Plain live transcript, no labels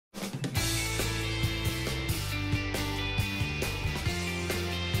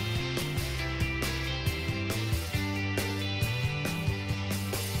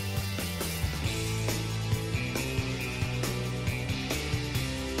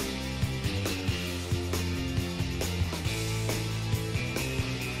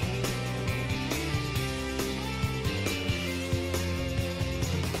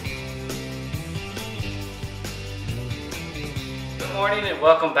morning and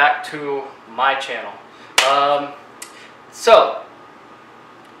welcome back to my channel. So,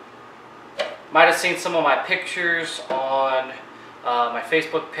 might have seen some of my pictures on my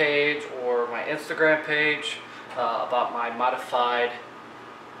Facebook page or my Instagram page about my modified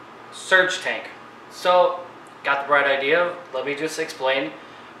surge tank. So, got the bright idea. Let me just explain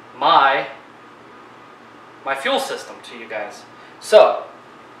my fuel system to you guys. So,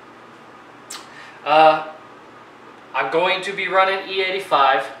 I'm going to be running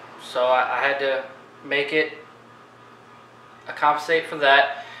E85, so I had to make it compensate for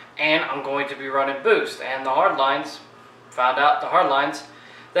that, and I'm going to be running boost. And the hard lines, found out the hard lines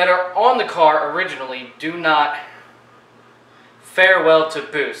that are on the car originally do not fare well to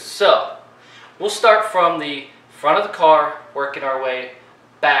boost. So we'll start from the front of the car, working our way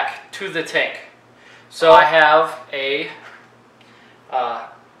back to the tank. So I have a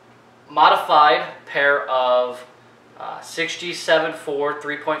modified pair of 6G74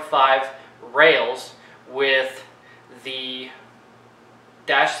 3.5 rails with the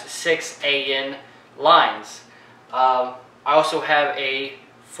 -6 AN lines. I also have a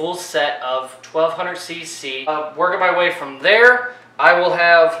full set of 1200cc. Working my way from there, I will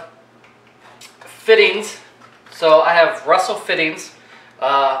have fittings. So I have Russell fittings.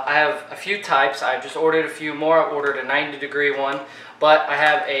 I have a few types. I just ordered a few more. I ordered a 90-degree one, but I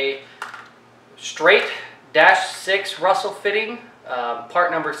have a straight -6 Russell fitting, part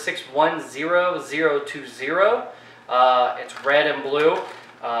number 610020. It's red and blue.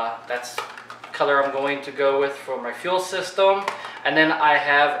 That's the color I'm going to go with for my fuel system. And then I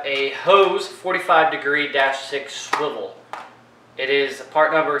have a hose 45-degree -6 swivel. It is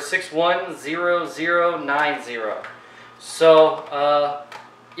part number 610090. So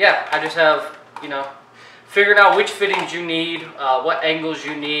yeah, I just have, figuring out which fittings you need, what angles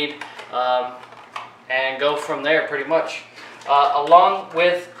you need, and go from there pretty much. Along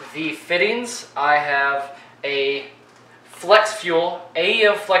with the fittings, I have a flex fuel,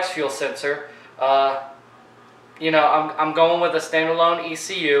 AEM flex fuel sensor. I'm going with a standalone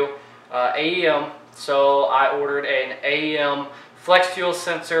ECU, AEM, so I ordered an AEM flex fuel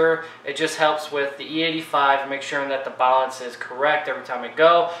sensor. It just helps with the E85, make sure that the balance is correct every time I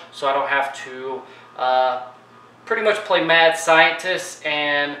go, so I don't have to pretty much play mad scientist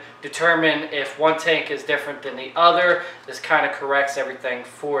and determine if one tank is different than the other. This kind of corrects everything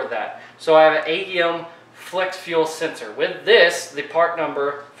for that. So I have an AEM flex fuel sensor. With this, the part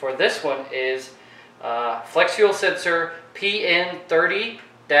number for this one is flex fuel sensor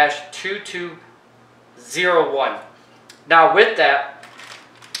PN30-2201. Now with that,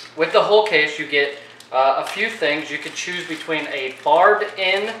 with the whole case, you get a few things. You could choose between a barbed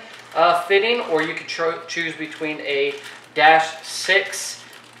in fitting, or you could choose between a -6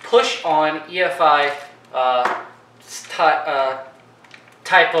 push-on EFI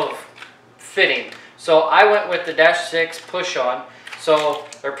type of fitting. So I went with the -6 push-on. So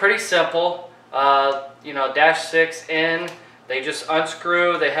they're pretty simple. -6 in, they just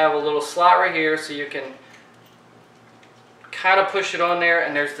unscrew. They have a little slot right here, so you can kind of push it on there,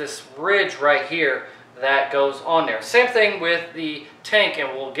 and there's this ridge right here that goes on there. Same thing with the tank,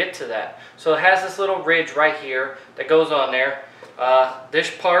 and we'll get to that. So it has this little ridge right here that goes on there.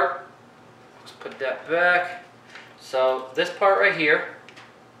 This part, let's put that back. So this part right here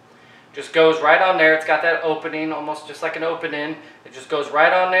just goes right on there. It's got that opening, almost just like an opening. It just goes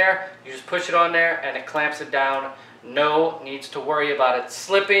right on there. You just push it on there, and it clamps it down. No needs to worry about it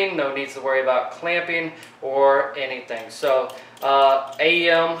slipping. No needs to worry about clamping or anything. So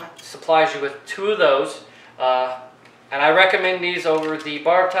AEM supplies you with 2 of those. And I recommend these over the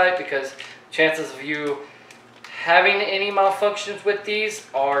barb type because chances of you having any malfunctions with these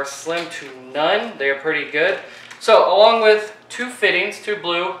are slim to none. They're pretty good. So along with 2 fittings, 2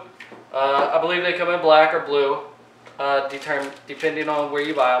 blue, I believe they come in black or blue, depending on where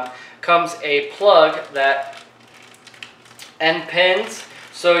you buy them, comes a plug that and pins,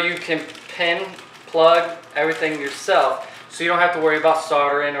 so you can pin plug everything yourself, so you don't have to worry about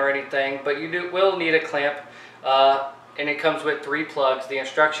soldering or anything, but you will need a clamp, and it comes with 3 plugs. The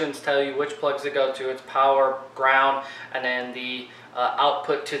instructions tell you which plugs to go to. It's power, ground, and then the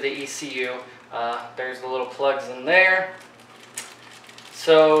output to the ECU. There's the little plugs in there.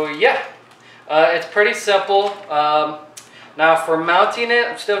 So yeah, it's pretty simple. Now for mounting it,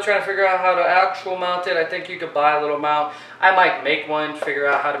 I'm still trying to figure out how to actual mount it. I think you could buy a little mount. I might make one, figure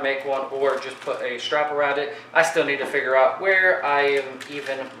out how to make one, or just put a strap around it. I still need to figure out where I am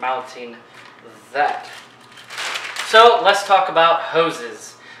even mounting that. So let's talk about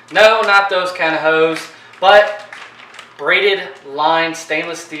hoses. No, not those kind of hose, but braided line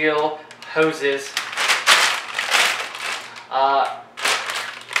stainless steel hoses.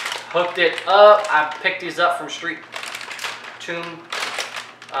 hooked it up. I picked these up from Street Tune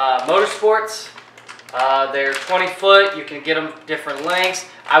Motorsports. They're 20 foot. You can get them different lengths.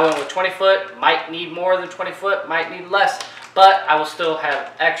 I went with 20 foot. Might need more than 20 foot. Might need less. But I will still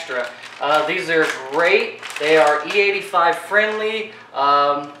have extra. These are great. They are E85 friendly.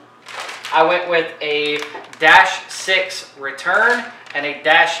 I went with a -6 return and a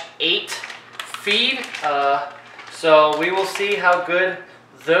 -8 feed. So we will see how good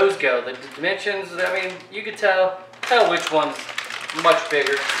those go. The dimensions, I mean, you could tell which one's much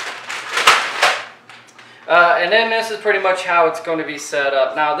bigger. And then this is pretty much how it's going to be set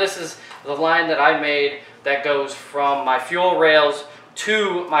up. Now this is the line that I made that goes from my fuel rails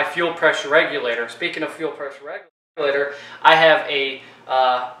to my fuel pressure regulator. Speaking of fuel pressure regulator, I have a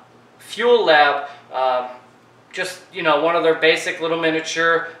Fuel Lab, just, you know, one of their basic little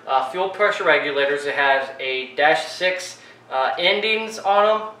miniature fuel pressure regulators. It has a -6 endings on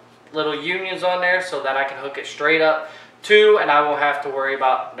them, little unions on there, so that I can hook it straight up to, and I won't have to worry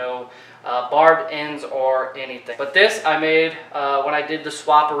about no barbed ends or anything. But this I made when I did the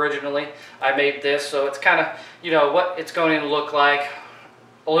swap originally. I made this, so it's kind of, you know, what it's going to look like.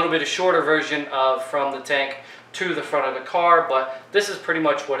 A little bit of shorter version of from the tank to the front of the car, but this is pretty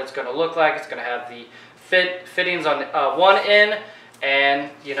much what it's going to look like. It's going to have the fittings on one end,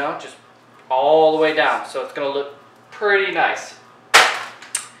 and, you know, just all the way down. So it's going to look pretty nice.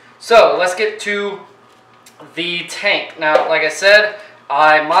 So let's get to the tank. Now, like I said,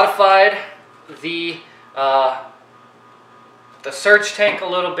 I modified the surge tank a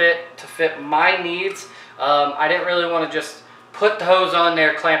little bit to fit my needs. I didn't really want to just put the hose on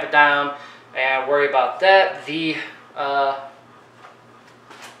there, clamp it down, and worry about that. The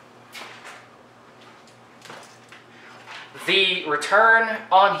return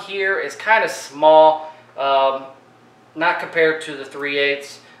on here is kind of small, not compared to the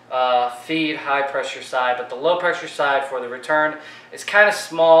 3/8 feed high pressure side, but the low pressure side for the return is kind of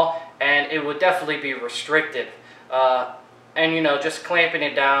small, and it would definitely be restricted. And, you know, just clamping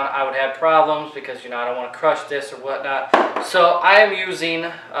it down, I would have problems because, you know, I don't want to crush this or whatnot. So I am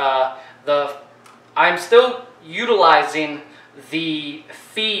using I'm still utilizing the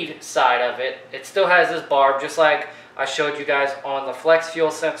feed side of it. It still has this barb, just like I showed you guys on the flex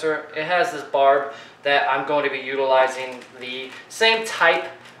fuel sensor. It has this barb that I'm going to be utilizing the same type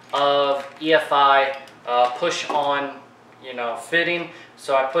of EFI push on, you know, fitting.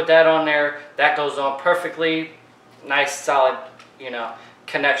 So I put that on there. That goes on perfectly. Nice solid, you know,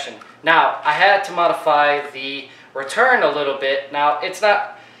 connection. Now I had to modify the return a little bit. Now it's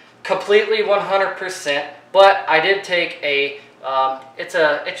not completely 100%, but I did take a it's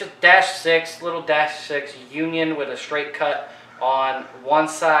a -6, little -6 union with a straight cut on one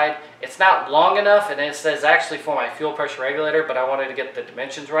side. It's not long enough, and it says actually for my fuel pressure regulator, but I wanted to get the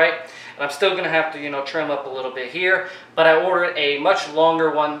dimensions right. And I'm still going to have to, you know, trim up a little bit here, but I ordered a much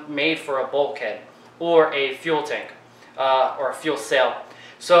longer one made for a bulkhead or a fuel tank or a fuel cell,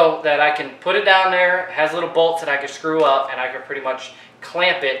 so that I can put it down there. It has little bolts that I can screw up, and I can pretty much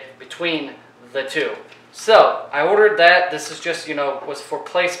clamp it between the two. So I ordered that. This is just, you know, was for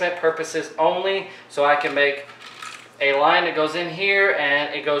placement purposes only, so I can make a line that goes in here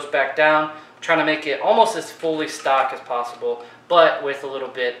and it goes back down. I'm trying to make it almost as fully stock as possible, but with a little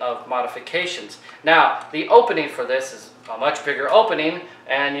bit of modifications. Now the opening for this is a much bigger opening,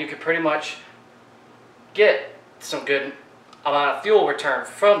 and you can pretty much get some good amount of fuel return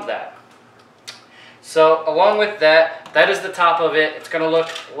from that. So along with that, that is the top of it. It's going to look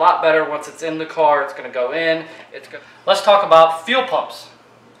a lot better once it's in the car. It's going to go in. Let's talk about fuel pumps.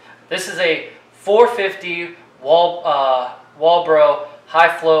 This is a 450 Walbro high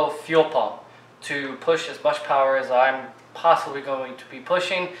flow fuel pump to push as much power as I'm possibly going to be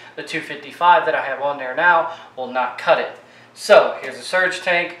pushing. The 255 that I have on there now will not cut it. So here's a surge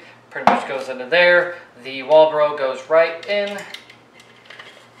tank. Pretty much goes into there. The Walbro goes right in.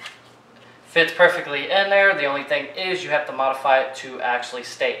 Fits perfectly in there. The only thing is you have to modify it to actually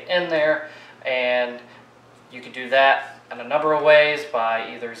stay in there, and you can do that in a number of ways by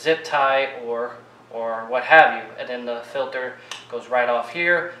either zip tie or what have you. And then the filter goes right off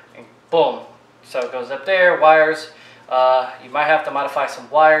here, and boom. So it goes up there. Wires. You might have to modify some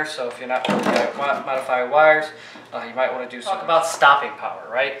wires. So if you're not going to modify wires, you might want to do something. Talk about stopping power,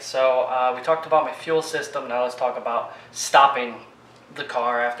 right? So we talked about my fuel system. Now let's talk about stopping the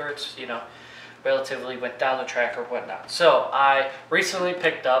car after it's, you know, relatively went down the track or whatnot. So I recently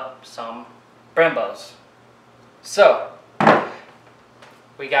picked up some Brembos. So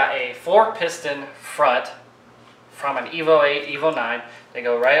we got a 4-piston front from an Evo 8, Evo 9. They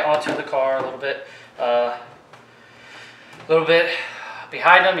go right onto the car a little bit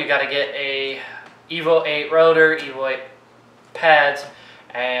behind them, you got to get a Evo 8 rotor, Evo 8 pads,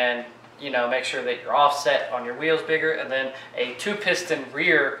 and make sure that your offset on your wheels bigger, and then a 2-piston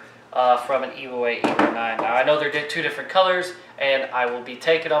rear from an Evo 8, Evo 9. Now I know they're 2 different colors, and I will be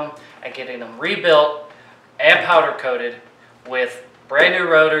taking them and getting them rebuilt and powder coated with brand new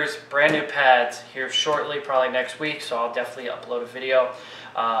rotors, brand new pads here shortly, probably next week. So I'll definitely upload a video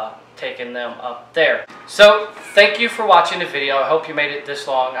taking them up there. So thank you for watching the video. I hope you made it this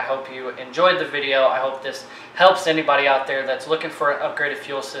long. I hope you enjoyed the video. I hope this helps anybody out there that's looking for an upgraded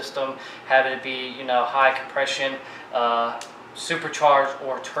fuel system, having it be high compression, supercharged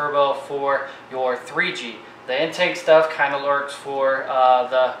or turbo for your 3G. The intake stuff kind of works for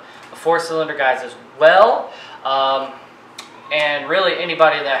the 4-cylinder guys as well. And really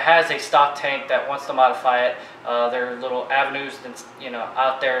anybody that has a stock tank that wants to modify it, there are little avenues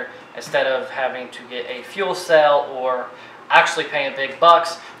out there, instead of having to get a fuel cell or actually paying big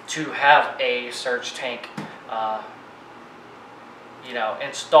bucks to have a surge tank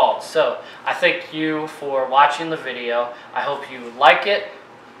installed. So I thank you for watching the video. I hope you like it,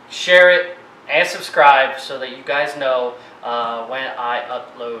 share it, and subscribe so that you guys know when I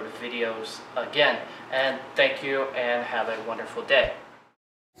upload videos again. And thank you, and have a wonderful day.